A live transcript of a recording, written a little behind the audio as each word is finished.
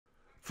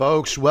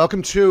Folks,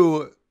 welcome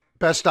to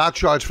Best Stock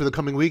Charts for the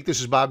coming week.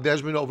 This is Bob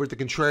Desmond over at the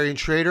Contrarian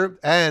Trader.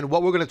 And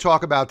what we're going to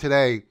talk about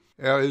today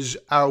is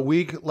our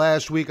week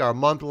last week, our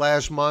month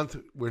last month.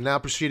 We're now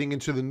proceeding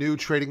into the new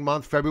trading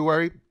month,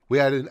 February. We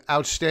had an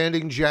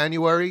outstanding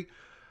January.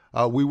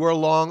 We were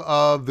long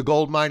of the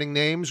gold mining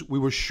names. We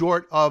were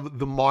short of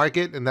the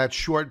market, and that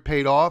short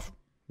paid off.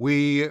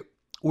 We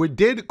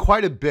did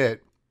quite a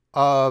bit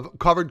of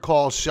covered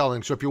call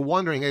selling. So if you're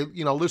wondering, hey,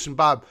 listen,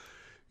 Bob,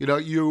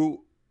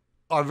 you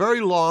are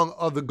very long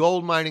of the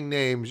gold mining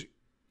names,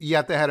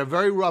 yet they had a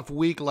very rough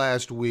week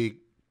last week.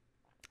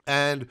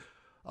 And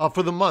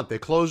for the month, they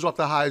closed off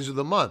the highs of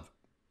the month.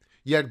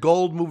 Yet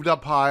gold moved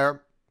up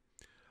higher.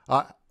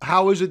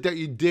 How is it that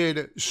you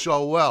did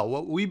so well?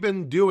 What we've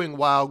been doing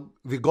while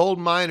the gold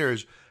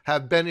miners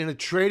have been in a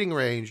trading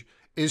range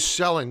is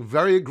selling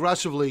very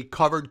aggressively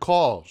covered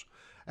calls.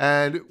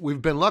 And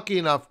we've been lucky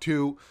enough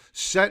to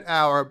set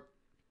our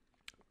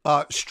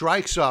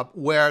strikes up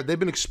where they've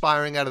been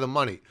expiring out of the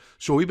money.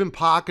 So we've been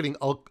pocketing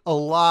a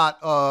lot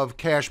of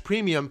cash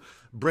premium,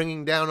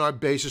 bringing down our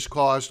basis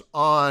cost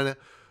on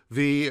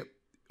we're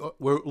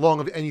long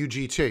of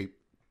NUGT.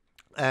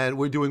 And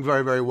we're doing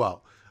very, very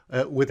well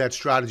with that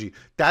strategy.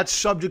 That's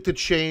subject to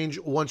change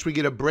once we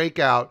get a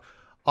breakout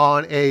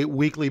on a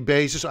weekly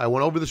basis. I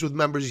went over this with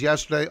members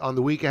yesterday on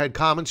the week ahead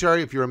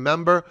commentary. If you're a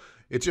member,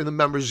 it's in the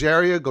members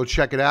area. Go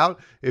check it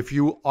out. If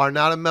you are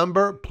not a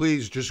member,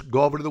 please just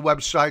go over to the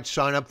website,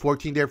 sign up,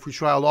 14-day free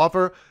trial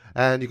offer,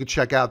 and you can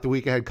check out the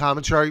week ahead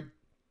commentary.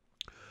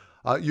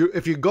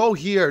 If you go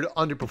here to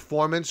under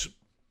performance,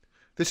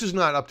 this is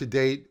not up to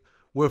date.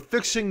 We're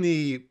fixing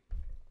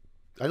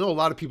I know a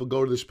lot of people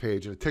go to this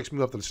page, and it ticks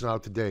me off that it's not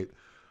up to date.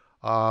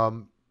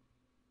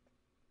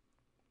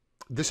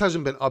 This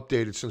hasn't been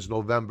updated since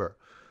November.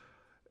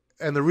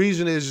 And the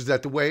reason is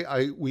that the way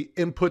we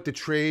input the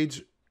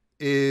trades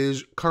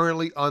is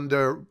currently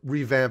under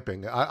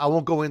revamping. I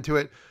won't go into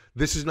it.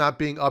 This is not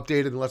being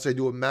updated unless I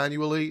do it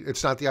manually.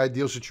 It's not the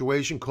ideal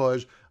situation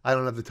because I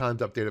don't have the time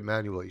to update it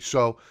manually.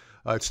 So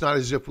it's not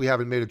as if we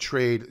haven't made a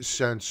trade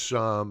since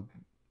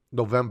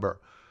November.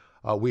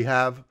 We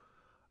haven't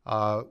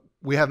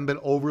been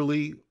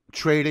overly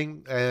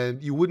trading,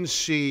 and you wouldn't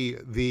see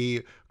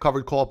the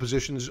covered call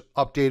positions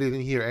updated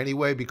in here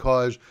anyway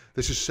because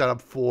this is set up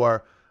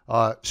for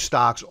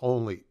stocks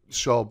only.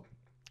 So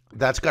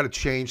that's got to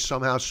change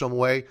somehow, some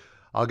way.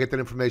 I'll get that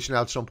information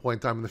out some point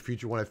in time in the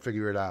future when I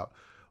figure it out.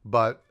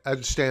 But as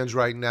it stands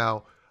right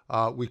now,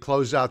 we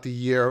closed out the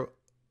year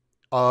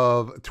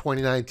of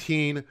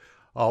 2019,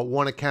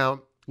 one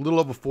account, a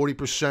little over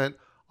 40%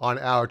 on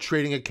our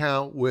trading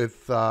account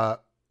with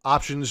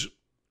options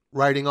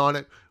writing on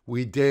it.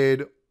 We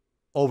did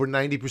over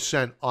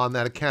 90% on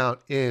that account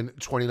in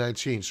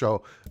 2019.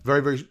 So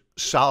very, very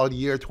solid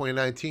year,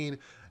 2019,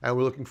 and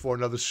we're looking for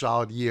another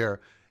solid year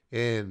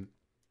in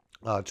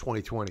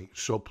 2020.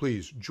 So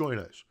please join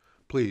us,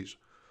 please.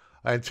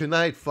 And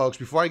tonight, folks,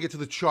 before I get to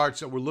the charts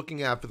that we're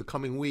looking at for the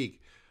coming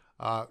week,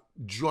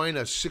 join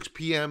us 6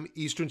 p.m.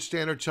 Eastern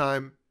Standard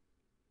Time,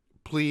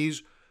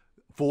 please,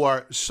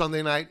 for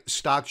Sunday Night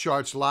Stock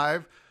Charts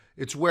Live.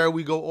 It's where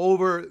we go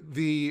over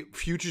the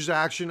futures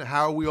action.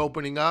 How are we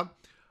opening up?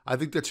 I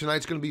think that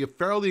tonight's going to be a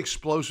fairly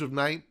explosive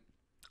night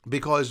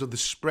because of the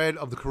spread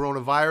of the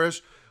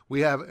coronavirus.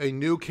 We have a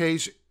new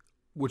case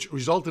which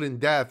resulted in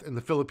death in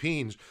the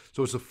Philippines.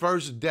 So it's the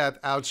first death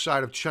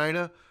outside of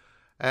China.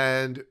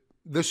 And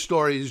this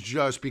story is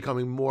just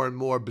becoming more and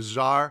more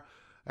bizarre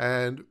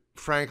and,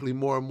 frankly,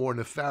 more and more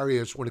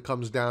nefarious when it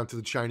comes down to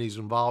the Chinese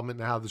involvement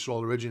and how this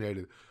all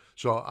originated.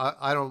 So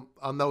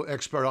I'm no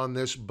expert on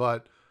this,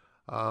 but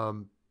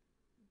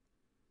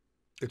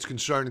it's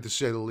concerning to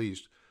say the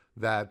least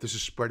that this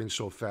is spreading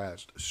so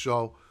fast.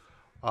 So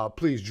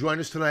please join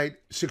us tonight,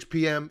 6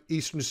 p.m.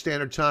 Eastern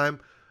Standard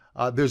Time.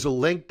 There's a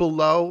link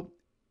below.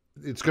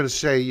 It's going to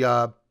say get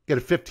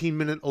a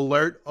 15-minute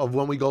alert of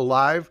when we go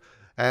live.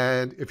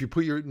 And if you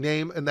put your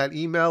name in that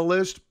email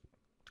list,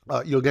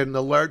 you'll get an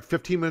alert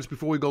 15 minutes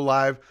before we go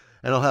live.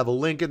 And I'll have a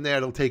link in there.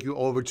 It'll take you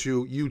over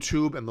to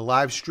YouTube and the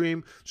live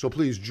stream. So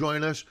please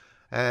join us,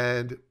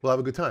 and we'll have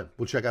a good time.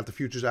 We'll check out the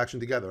futures action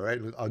together, right?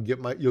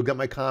 You'll get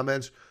my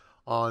comments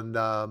on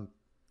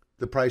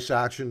the price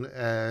action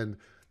and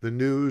the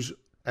news,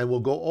 and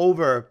we'll go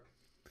over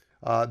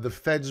the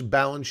Fed's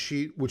balance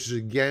sheet, which has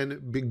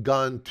again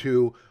begun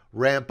to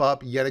ramp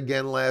up yet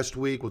again last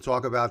week. We'll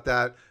talk about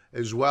that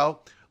as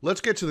well. Let's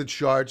get to the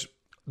charts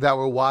that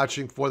we're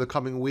watching for the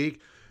coming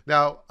week.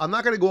 Now, I'm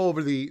not going to go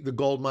over the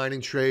gold mining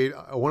trade.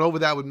 I went over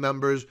that with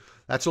members.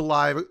 That's a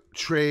live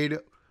trade.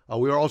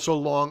 We are also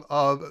long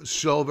of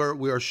silver.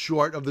 We are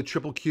short of the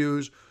triple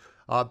Qs.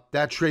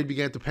 That trade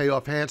began to pay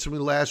off handsomely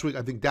last week.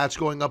 I think that's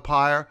going up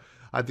higher.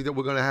 I think that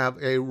we're going to have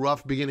a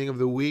rough beginning of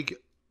the week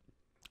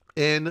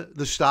in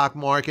the stock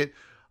market.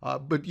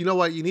 But you know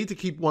what? You need to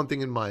keep one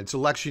thing in mind. It's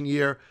election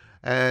year,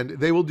 and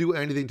they will do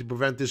anything to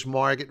prevent this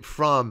market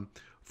from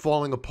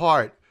falling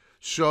apart.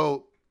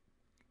 So,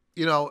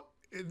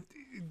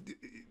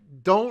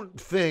 don't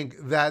think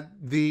that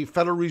the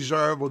Federal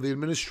Reserve or the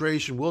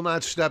administration will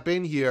not step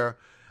in here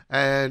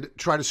and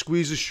try to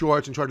squeeze the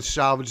shorts and try to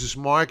salvage this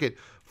market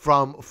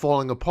from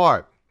falling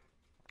apart.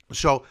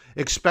 So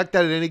expect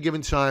that at any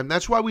given time.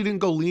 That's why we didn't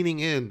go leaning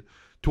in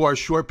to our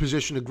short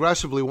position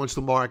aggressively once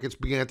the markets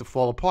began to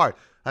fall apart.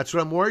 That's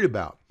what I'm worried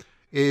about,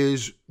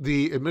 is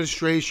the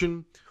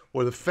administration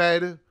or the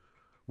Fed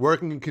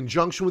working in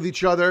conjunction with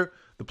each other,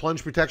 the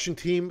plunge protection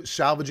team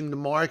salvaging the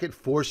market,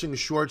 forcing a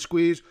short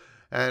squeeze.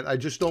 And I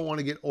just don't want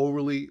to get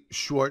overly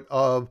short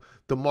of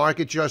the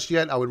market just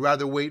yet. I would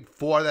rather wait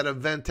for that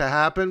event to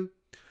happen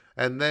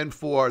and then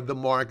for the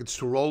markets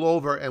to roll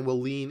over, and we'll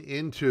lean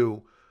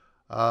into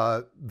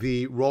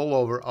the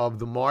rollover of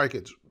the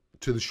markets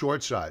to the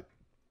short side.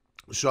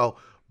 So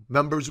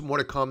members want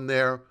to come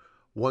there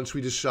once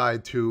we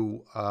decide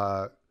to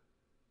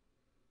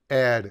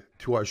add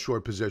to our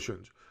short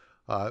positions.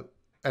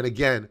 And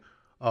again,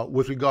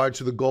 with regard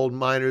to the gold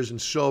miners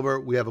and silver,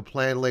 we have a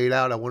plan laid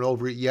out. I went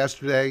over it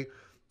yesterday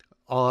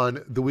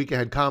on the week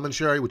ahead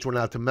commentary, which went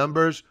out to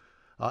members.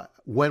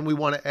 When we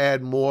want to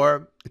add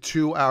more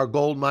to our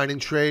gold mining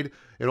trade,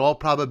 in all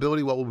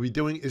probability, what we'll be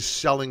doing is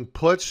selling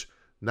puts,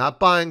 not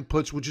buying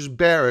puts, which is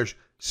bearish,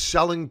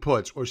 selling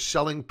puts or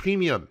selling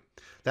premium.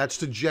 That's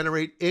to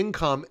generate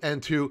income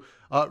and to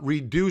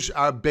reduce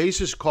our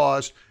basis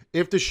cost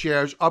if the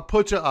shares are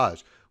put to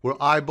us. We're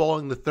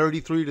eyeballing the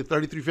 33 to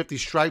 33.50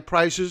 strike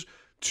prices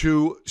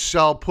to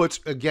sell puts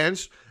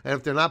against. And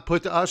if they're not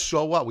put to us,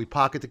 so what? We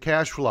pocket the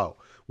cash flow.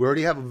 We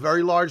already have a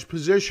very large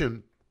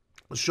position.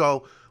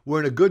 So we're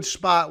in a good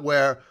spot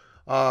where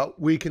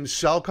we can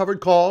sell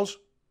covered calls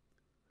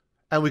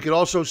and we can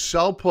also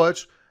sell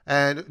puts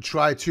and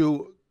try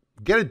to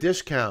get a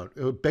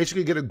discount,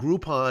 basically get a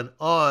Groupon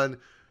on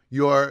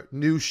your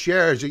new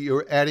shares that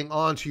you're adding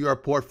on to your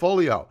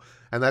portfolio.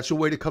 And that's a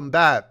way to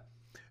combat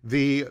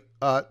the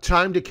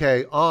time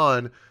decay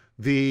on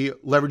the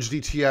leveraged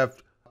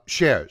ETF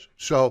shares.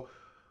 So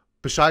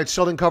besides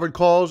selling covered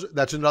calls,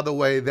 that's another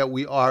way that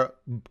we are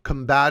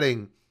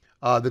combating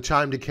the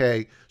time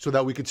decay so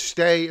that we could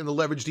stay in the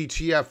leveraged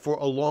ETF for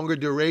a longer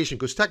duration,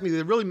 because technically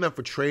they're really meant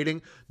for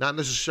trading, not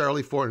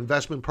necessarily for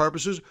investment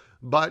purposes.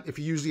 But if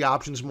you use the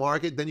options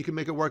market, then you can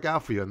make it work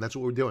out for you, and that's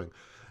what we're doing.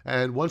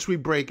 And once we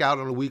break out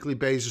on a weekly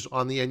basis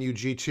on the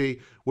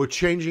NUGT, we're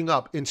changing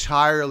up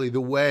entirely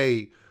the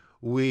way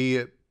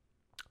we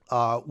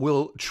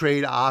will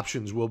trade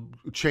options. We'll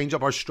change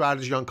up our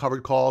strategy on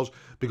covered calls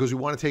because we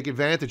want to take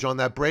advantage on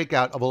that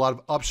breakout of a lot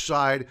of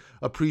upside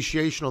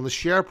appreciation on the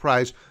share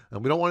price,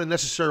 and we don't want to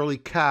necessarily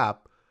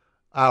cap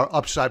our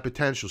upside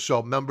potential.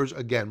 So members,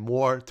 again,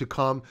 more to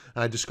come,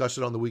 and I discussed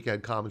it on the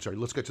weekend commentary.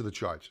 Let's get to the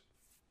charts.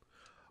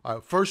 All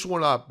right, first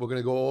one up we're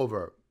going to go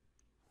over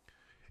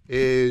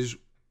is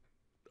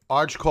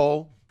Arch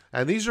Coal,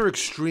 and these are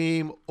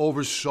extreme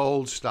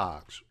oversold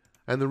stocks.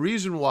 And the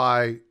reason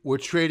why we're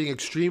trading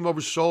extreme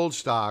oversold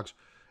stocks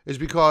is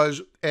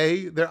because,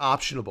 A, they're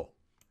optionable.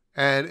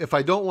 And if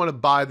I don't want to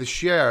buy the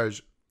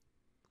shares,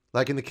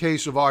 like in the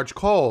case of Arch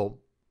Coal,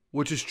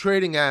 which is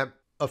trading at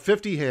a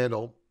 50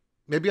 handle,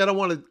 maybe I don't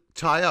want to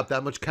tie up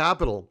that much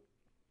capital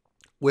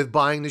with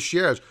buying the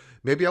shares.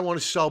 Maybe I want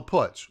to sell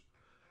puts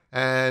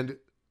and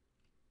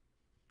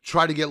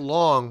try to get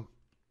long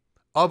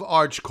of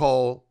Arch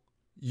Coal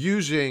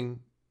using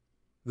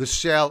the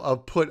sale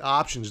of put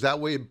options. That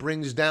way it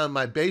brings down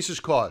my basis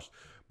cost.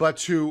 But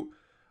to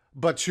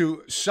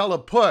sell a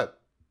put,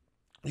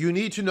 you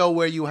need to know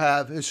where you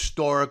have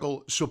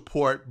historical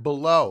support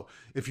below.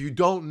 If you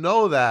don't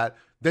know that,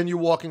 then you're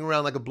walking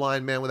around like a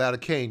blind man without a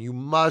cane. You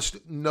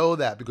must know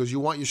that because you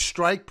want your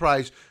strike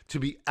price to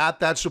be at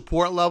that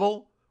support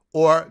level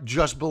or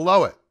just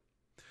below it.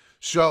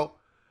 So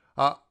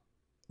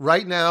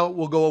right now,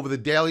 we'll go over the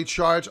daily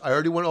charts. I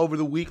already went over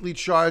the weekly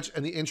charts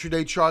and the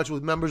intraday charts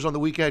with members on the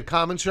weekend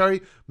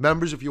commentary.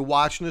 Members, if you're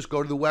watching this,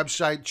 go to the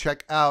website,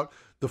 check out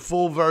the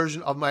full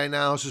version of my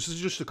analysis. This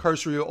is just a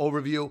cursory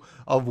overview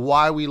of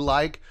why we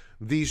like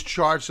these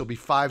charts. There'll be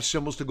 5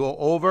 symbols to go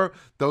over.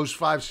 Those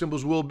 5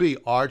 symbols will be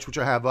Arch, which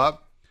I have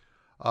up,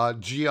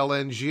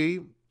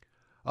 GLNG,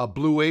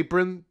 Blue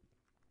Apron,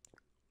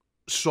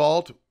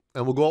 Salt,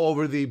 and we'll go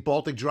over the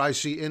Baltic Dry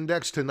Sea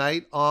Index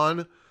tonight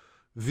on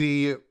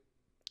the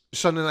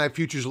Sunday Night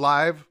Futures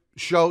Live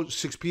show,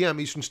 6 p.m.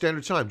 Eastern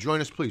Standard Time.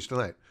 Join us, please,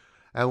 tonight.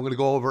 And we're going to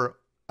go over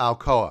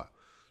Alcoa.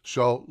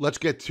 So let's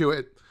get to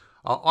it.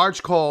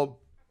 Arch Coal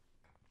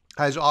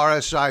has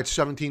RSI at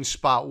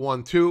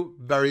 17.12.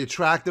 Very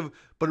attractive,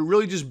 but it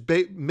really just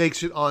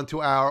makes it onto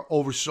our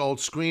oversold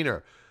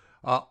screener.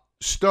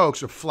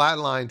 Stokes are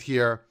flatlined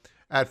here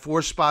at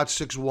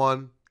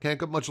 4.61. Can't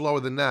get much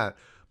lower than that.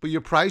 But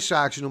your price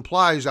action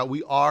implies that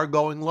we are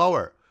going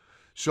lower.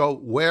 So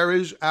where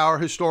is our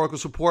historical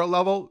support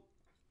level?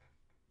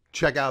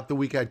 Check out the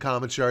weekend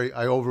commentary.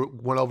 I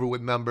went over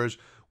with members.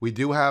 We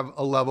do have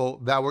a level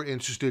that we're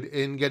interested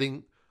in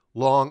getting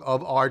long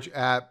of Arch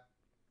at.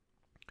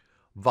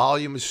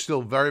 Volume is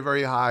still very,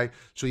 very high.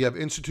 So you have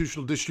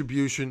institutional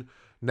distribution.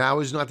 Now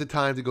is not the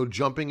time to go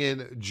jumping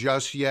in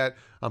just yet.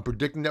 I'm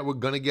predicting that we're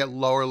going to get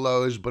lower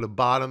lows, but a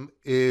bottom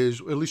is,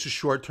 at least a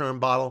short-term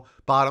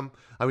bottom.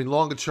 I mean,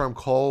 longer-term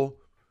coal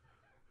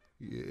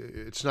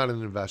it's not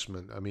an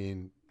investment. I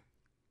mean,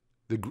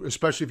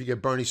 especially if you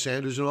get Bernie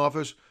Sanders in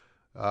office,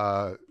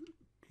 uh,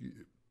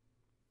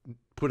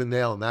 put a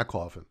nail in that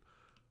coffin.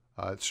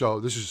 So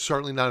this is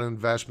certainly not an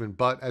investment,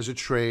 but as a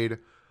trade,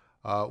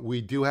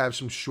 we do have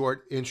some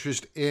short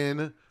interest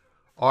in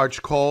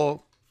Arch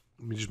Coal.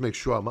 Let me just make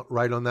sure I'm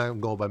right on that.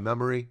 I'm going by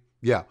memory.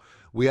 Yeah,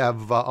 we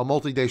have a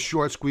multi-day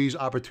short squeeze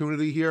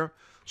opportunity here.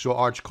 So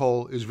Arch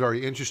Coal is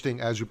very interesting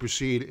as we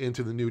proceed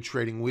into the new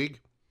trading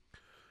week.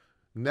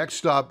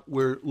 Next up,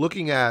 we're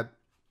looking at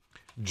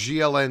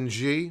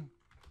GLNG.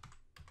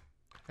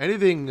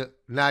 Anything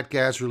nat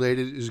gas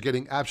related is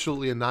getting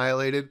absolutely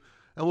annihilated.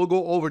 And we'll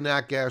go over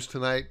nat gas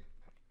tonight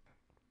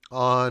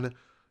on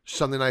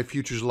Sunday Night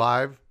Futures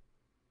Live.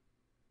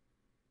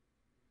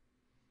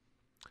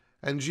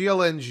 And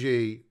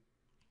GLNG,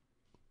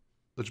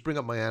 let's bring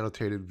up my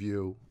annotated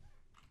view.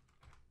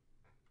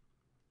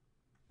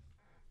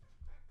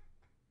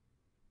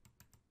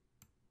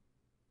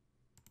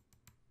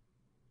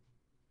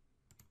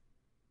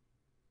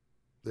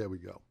 There we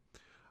go.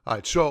 All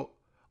right, so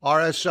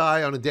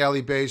RSI on a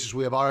daily basis,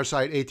 we have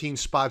RSI at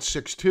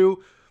 18.62.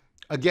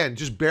 Again,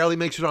 just barely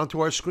makes it onto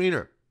our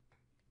screener.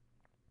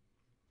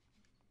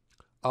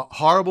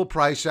 Horrible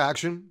price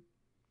action.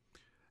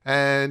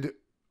 And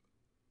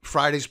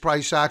Friday's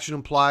price action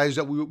implies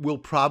that we will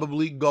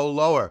probably go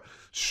lower.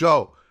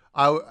 So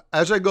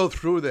as I go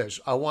through this,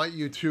 I want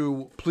you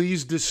to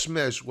please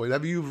dismiss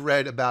whatever you've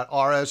read about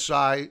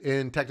RSI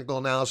in Technical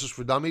Analysis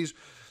for Dummies.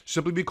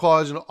 Simply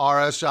because an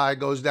RSI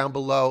goes down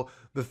below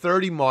the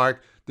 30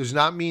 mark does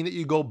not mean that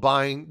you go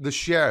buying the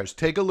shares.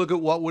 Take a look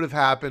at what would have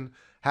happened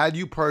had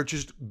you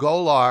purchased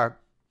Golar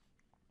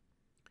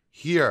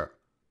here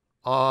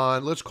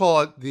on, let's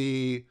call it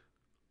the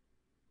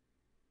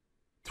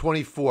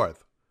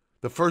 24th.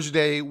 The first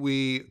day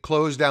we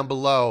closed down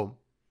below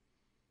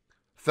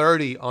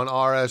 30 on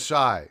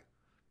RSI.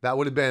 That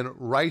would have been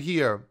right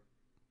here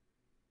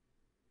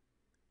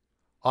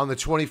on the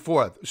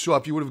 24th. So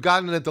if you would have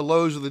gotten it at the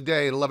lows of the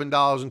day at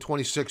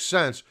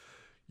 $11.26,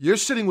 you're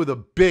sitting with a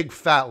big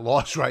fat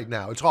loss right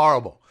now. It's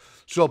horrible.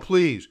 So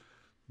please,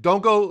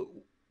 don't go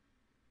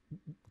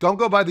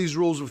by these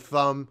rules of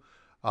thumb.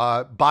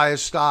 Buy a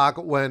stock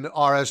when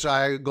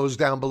RSI goes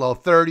down below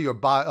 30, or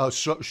buy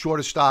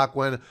short a stock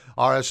when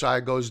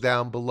RSI goes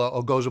down below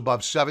or goes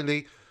above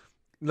 70.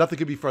 Nothing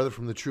could be further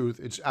from the truth.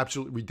 It's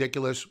absolutely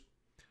ridiculous,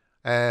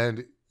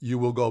 and you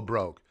will go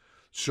broke.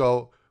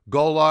 So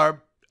Golar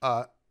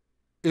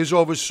is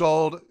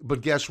oversold,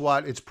 but guess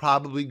what? It's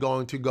probably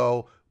going to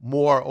go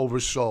more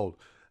oversold.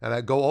 And I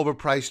go over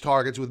price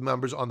targets with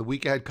members on the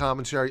week ahead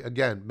commentary.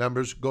 Again,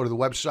 members, go to the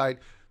website,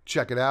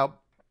 check it out.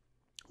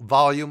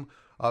 Volume,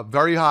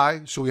 very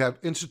high. So we have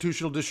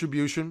institutional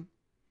distribution.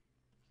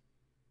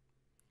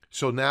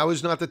 So now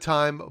is not the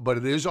time, but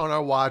it is on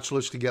our watch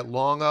list to get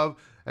long of.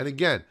 And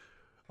again,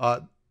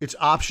 it's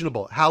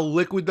optionable. How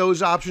liquid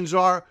those options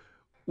are,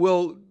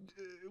 we'll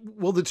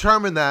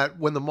determine that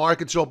when the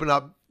markets open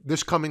up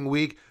this coming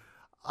week.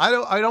 I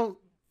don't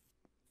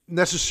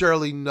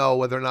necessarily know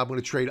whether or not I'm going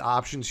to trade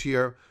options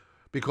here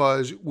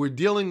because we're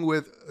dealing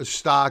with a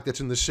stock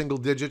that's in the single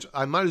digits.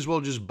 I might as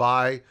well just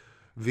buy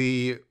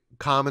the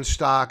common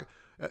stock.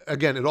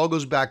 Again, it all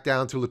goes back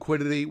down to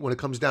liquidity when it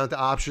comes down to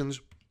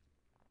options.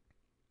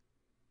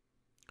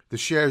 The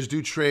shares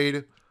do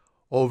trade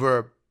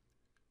over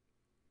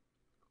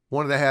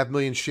 1.5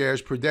 million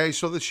shares per day,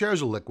 so the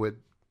shares are liquid.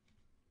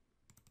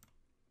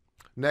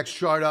 Next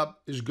chart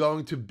up is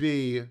going to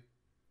be,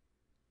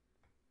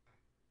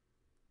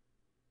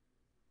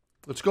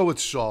 let's go with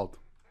salt.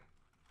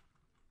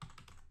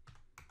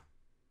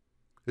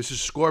 This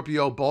is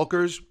Scorpio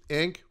Bulkers,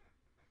 Inc.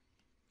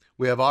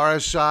 We have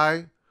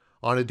RSI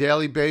on a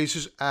daily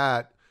basis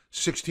at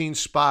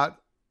 16.10.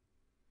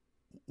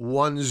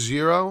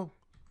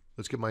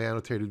 Let's get my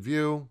annotated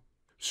view.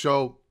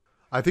 So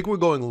I think we're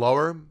going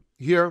lower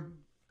here.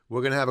 We're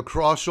going to have a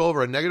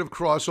crossover, a negative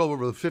crossover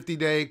with a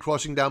 50-day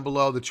crossing down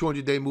below the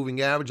 200-day moving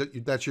average.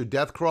 That's your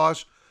death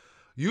cross.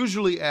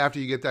 Usually after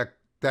you get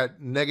that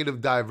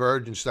negative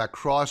divergence, that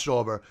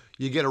crossover,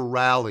 you get a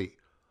rally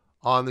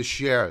on the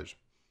shares.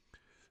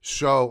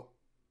 So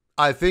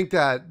I think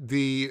that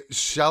the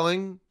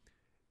selling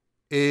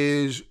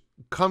is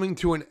coming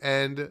to an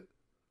end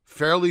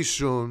fairly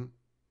soon.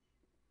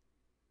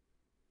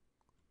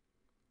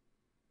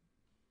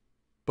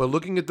 But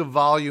looking at the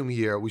volume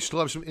here, we still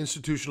have some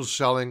institutional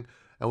selling,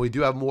 and we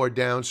do have more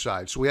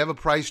downside. So we have a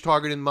price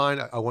target in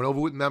mind. I went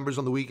over with members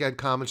on the weekend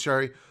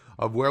commentary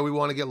of where we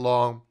want to get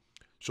long.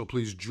 So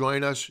please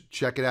join us,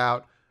 check it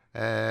out,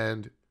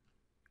 and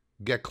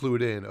get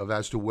clued in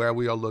as to where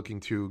we are looking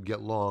to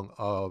get long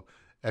of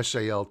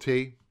SALT.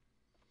 And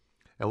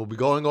we'll be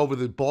going over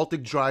the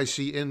Baltic Dry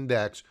Sea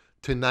Index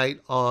tonight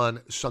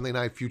on Sunday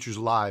Night Futures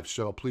Live.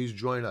 So please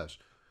join us.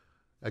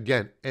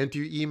 Again, enter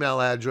your email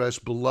address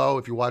below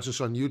if you're watching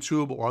this on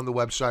YouTube or on the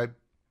website.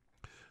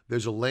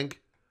 There's a link,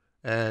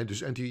 and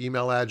just enter your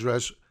email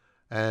address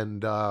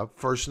and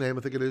first name,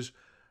 I think it is,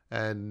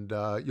 and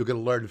you'll get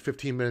alerted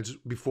 15 minutes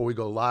before we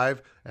go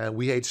live. And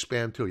we hate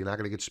spam too. You're not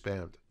going to get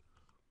spammed.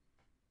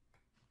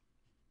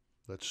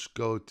 Let's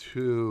go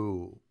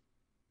to,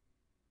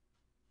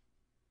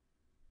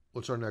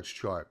 what's our next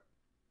chart?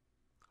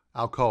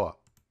 Alcoa.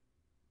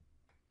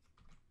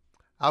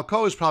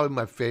 Alcoa is probably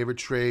my favorite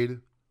trade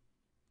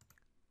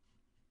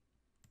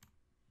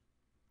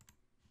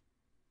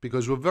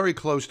because we're very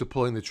close to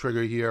pulling the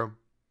trigger here.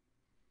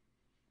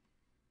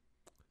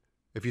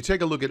 If you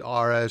take a look at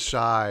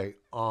RSI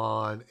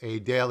on a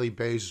daily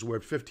basis, we're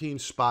at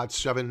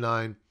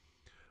 15.79.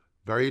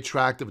 Very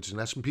attractive. It's an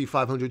S&P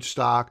 500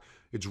 stock.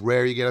 It's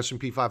rare you get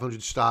S&P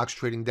 500 stocks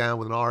trading down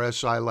with an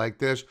RSI like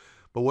this.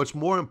 But what's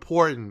more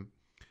important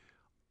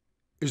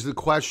is the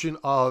question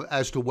of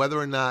as to whether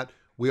or not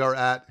we are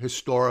at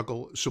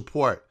historical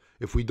support.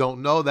 If we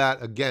don't know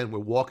that, again, we're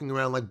walking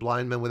around like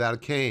blind men without a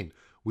cane.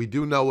 We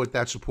do know what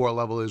that support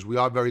level is. We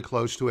are very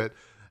close to it.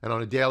 And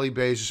on a daily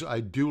basis, I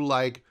do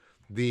like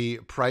the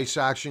price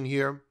action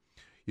here.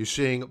 You're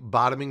seeing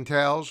bottoming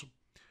tails,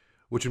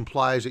 which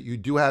implies that you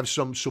do have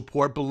some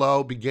support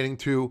below beginning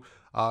to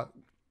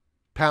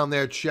pound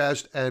their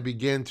chest and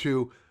begin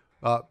to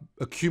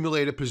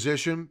accumulate a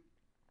position.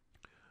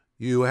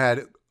 You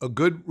had a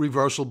good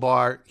reversal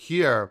bar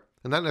here,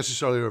 and not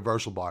necessarily a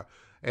reversal bar,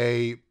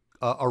 a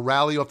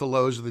rally off the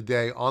lows of the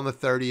day on the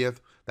 30th.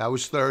 That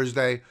was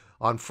Thursday.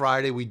 On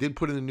Friday, we did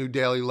put in a new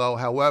daily low.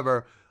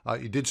 However,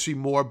 you did see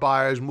more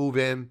buyers move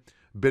in,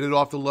 bid it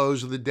off the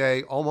lows of the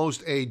day,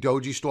 almost a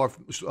doji store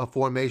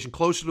formation,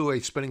 closer to a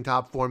spinning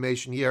top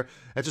formation here.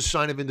 That's a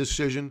sign of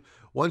indecision.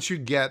 Once you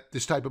get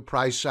this type of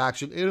price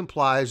action, it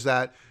implies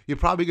that you're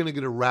probably going to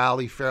get a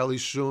rally fairly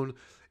soon.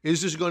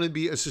 Is this going to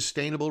be a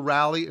sustainable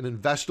rally, an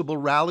investable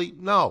rally?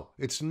 No,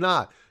 it's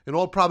not. In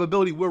all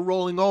probability, we're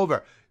rolling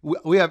over.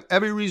 We have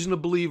every reason to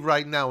believe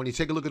right now, when you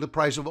take a look at the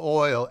price of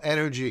oil,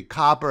 energy,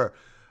 copper,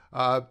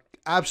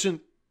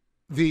 absent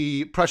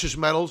the precious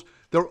metals,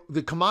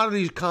 the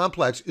commodities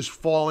complex is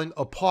falling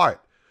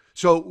apart.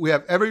 So we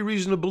have every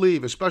reason to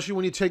believe, especially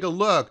when you take a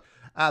look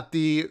at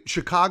the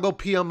Chicago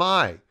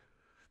PMI.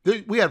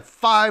 We had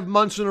 5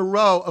 months in a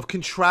row of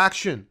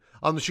contraction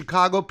on the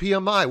Chicago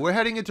PMI. We're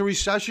heading into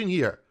recession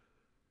here.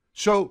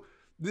 So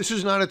this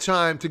is not a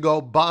time to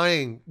go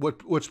buying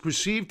what's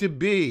perceived to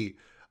be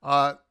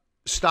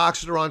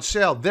stocks that are on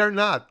sale. They're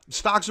not.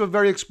 Stocks are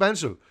very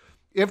expensive.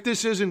 If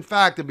this is, in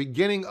fact, the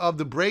beginning of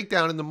the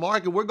breakdown in the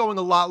market, we're going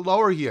a lot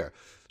lower here.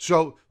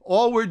 So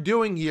all we're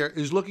doing here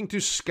is looking to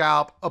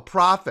scalp a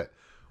profit.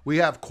 We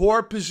have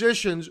core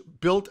positions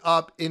built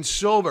up in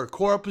silver,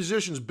 core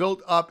positions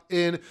built up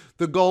in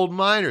the gold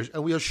miners,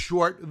 and we are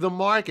short the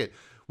market.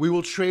 We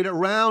will trade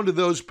around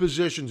those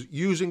positions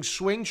using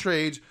swing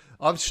trades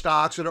of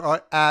stocks that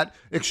are at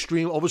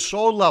extreme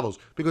oversold levels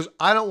because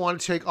I don't want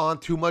to take on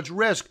too much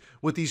risk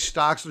with these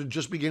stocks that are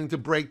just beginning to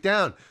break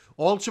down.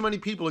 All too many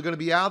people are going to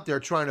be out there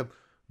trying to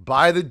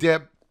buy the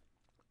dip.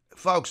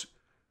 Folks,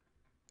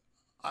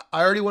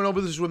 I already went over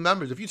this with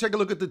members. If you take a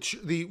look at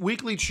the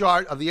weekly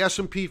chart of the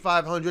S&P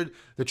 500,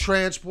 the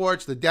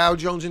transports, the Dow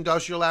Jones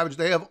Industrial Average,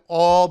 they have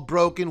all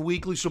broken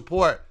weekly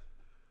support.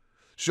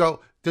 So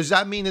does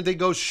that mean that they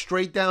go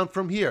straight down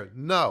from here?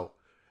 No.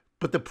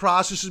 But the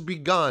process has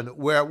begun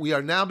where we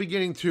are now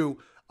beginning to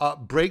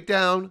break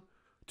down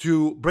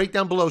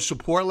below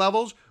support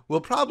levels.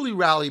 We'll probably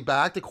rally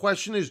back. The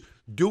question is,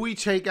 do we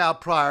take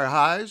out prior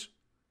highs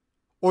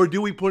or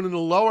do we put in a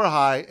lower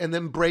high and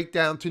then break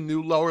down to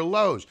new lower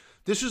lows?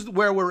 This is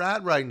where we're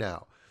at right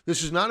now.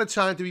 This is not a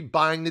time to be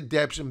buying the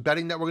dips and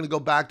betting that we're going to go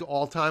back to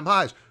all-time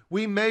highs.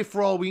 We may,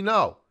 for all we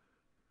know.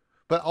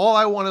 But all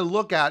I want to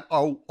look at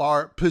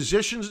are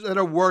positions that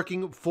are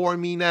working for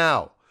me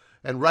now.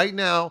 And right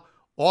now,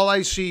 all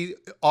I see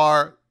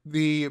are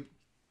the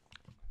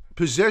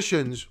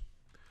positions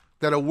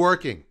that are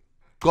working.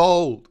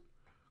 Gold.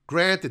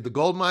 Granted, the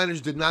gold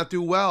miners did not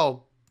do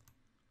well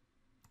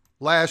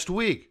last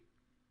week.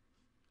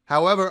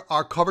 However,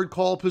 our covered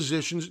call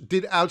positions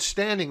did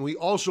outstanding. We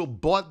also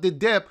bought the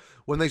dip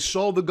when they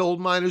sold the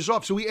gold miners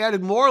off. So we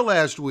added more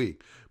last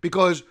week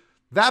because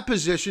that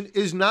position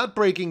is not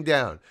breaking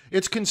down.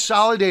 It's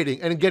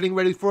consolidating and getting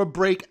ready for a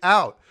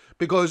breakout.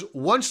 Because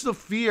once the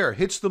fear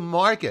hits the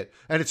market,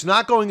 and it's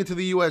not going into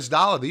the U.S.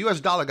 dollar, the U.S.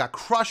 dollar got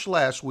crushed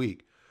last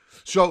week.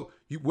 So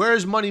where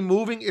is money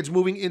moving? It's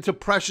moving into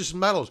precious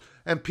metals.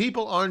 And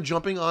people aren't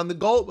jumping on the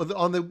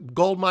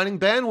gold mining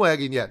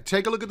bandwagon yet.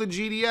 Take a look at the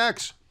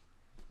GDX.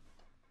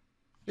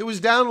 It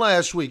was down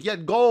last week,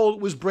 yet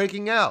gold was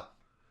breaking out.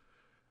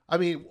 I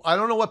mean, I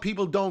don't know what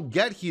people don't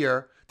get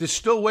here. They're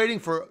still waiting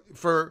for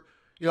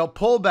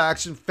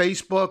pullbacks in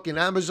Facebook and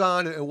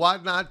Amazon and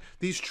whatnot.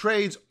 These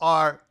trades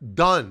are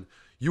done.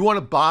 You want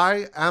to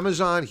buy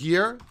Amazon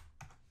here?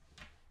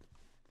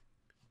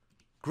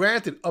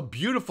 Granted, a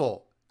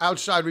beautiful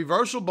outside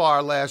reversal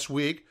bar last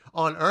week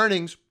on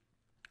earnings,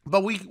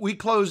 but we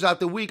closed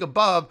out the week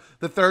above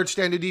the third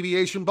standard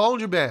deviation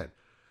Bollinger Band.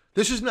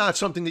 This is not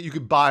something that you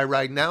could buy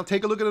right now.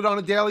 Take a look at it on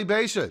a daily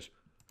basis.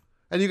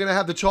 And you're going to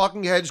have the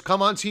talking heads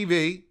come on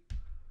TV.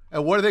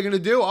 And what are they going to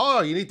do? Oh,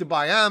 you need to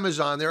buy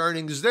Amazon. Their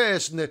earnings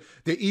this and the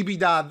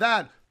EBITDA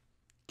that.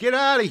 Get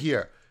out of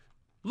here.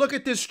 Look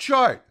at this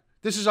chart.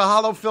 This is a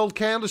hollow-filled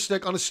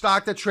candlestick on a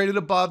stock that traded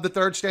above the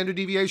third standard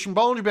deviation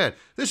Bollinger Band.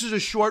 This is a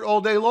short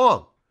all day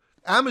long.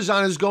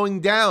 Amazon is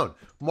going down.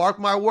 Mark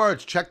my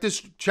words. Check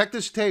this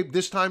tape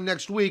this time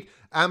next week.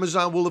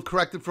 Amazon will have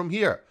corrected from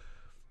here.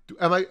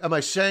 Am I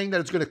saying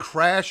that it's going to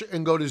crash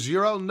and go to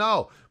zero?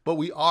 No. But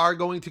we are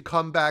going to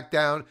come back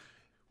down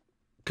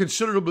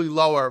considerably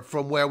lower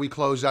from where we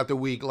closed out the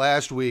week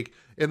last week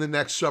in the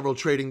next several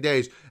trading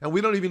days. And we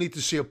don't even need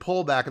to see a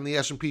pullback in the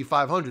S&P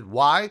 500.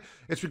 Why?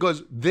 It's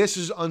because this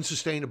is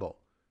unsustainable.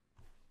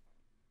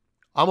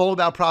 I'm all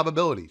about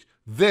probabilities.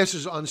 This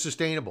is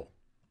unsustainable.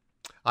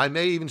 I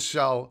may even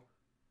sell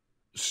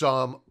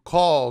some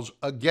calls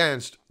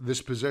against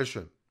this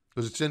position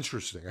because it's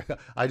interesting.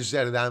 I just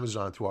added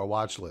Amazon to our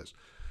watch list.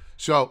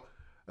 So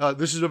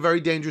this is a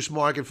very dangerous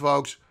market,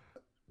 folks.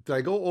 Did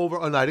I go over?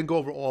 Oh, no, I didn't go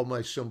over all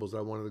my symbols that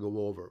I wanted to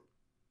go over.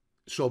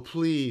 So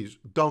please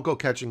don't go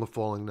catching a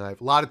falling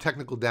knife. A lot of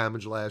technical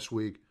damage last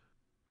week.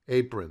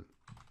 Apron.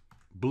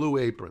 Blue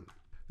Apron.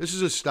 This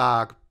is a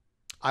stock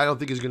I don't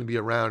think is going to be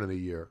around in a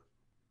year,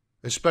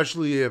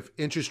 especially if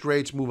interest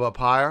rates move up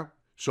higher.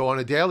 So on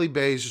a daily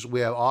basis,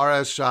 we have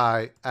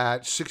RSI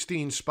at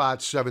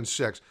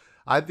 16.76.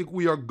 I think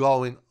we are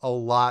going a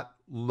lot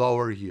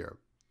lower here.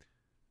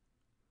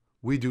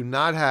 We do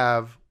not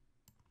have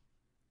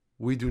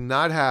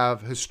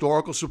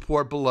historical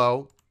support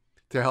below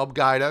to help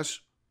guide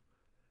us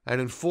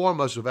and inform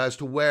us as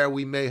to where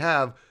we may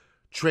have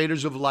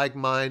traders of like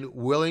mind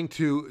willing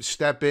to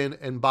step in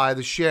and buy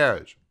the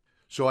shares.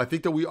 So I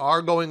think that we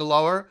are going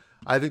lower.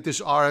 I think this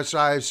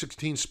RSI of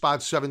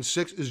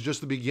 16.76 is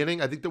just the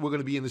beginning. I think that we're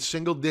going to be in the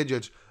single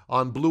digits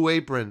on Blue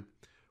Apron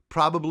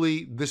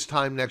probably this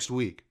time next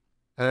week.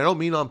 And I don't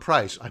mean on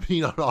price. I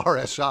mean on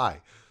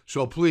RSI.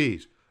 So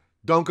please,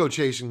 don't go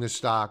chasing this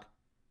stock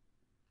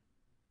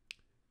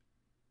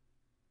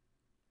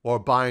or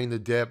buying the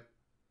dip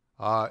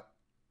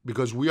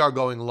because we are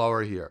going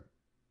lower here.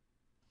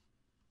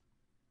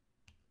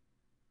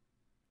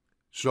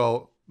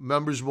 So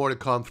members, more to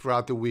come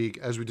throughout the week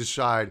as we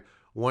decide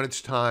when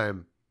it's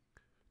time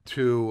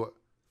to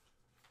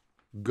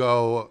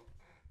go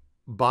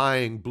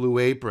buying Blue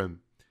Apron.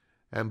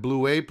 And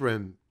Blue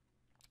Apron,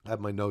 I have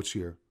my notes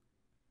here,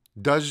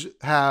 does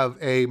have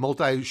a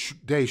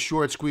multi-day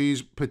short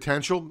squeeze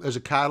potential as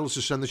a catalyst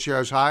to send the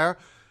shares higher.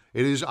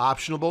 It is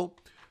optionable.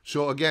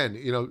 So again,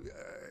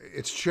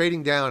 it's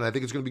trading down. I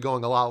think it's going to be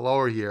going a lot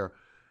lower here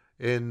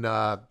in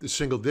the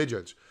single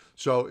digits.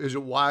 So is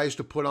it wise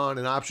to put on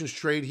an options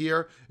trade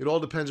here? It all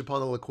depends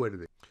upon the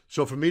liquidity.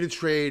 So for me to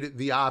trade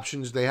the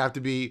options, they have to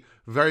be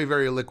very,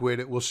 very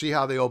liquid. We'll see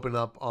how they open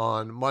up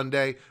on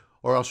Monday,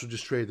 or else we'll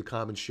just trade the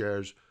common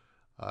shares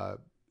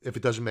if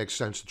it doesn't make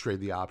sense to trade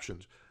the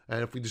options.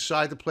 And if we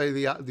decide to play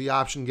the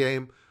option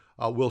game,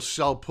 we'll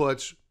sell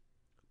puts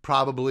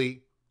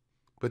probably,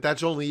 but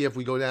that's only if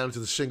we go down to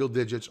the single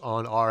digits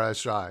on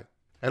RSI.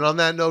 And on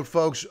that note,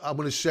 folks, I'm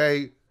going to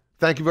say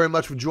thank you very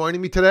much for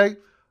joining me today.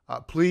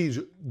 Please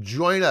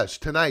join us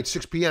tonight,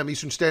 6 p.m.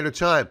 Eastern Standard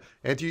Time.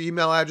 Enter your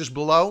email address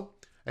below,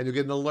 and you'll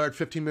get an alert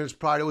 15 minutes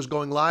prior to us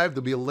going live.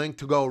 There'll be a link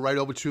to go right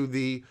over to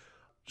the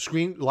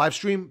live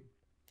stream,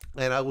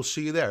 and I will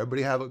see you there.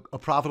 Everybody have a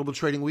profitable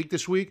trading week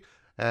this week,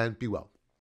 and be well.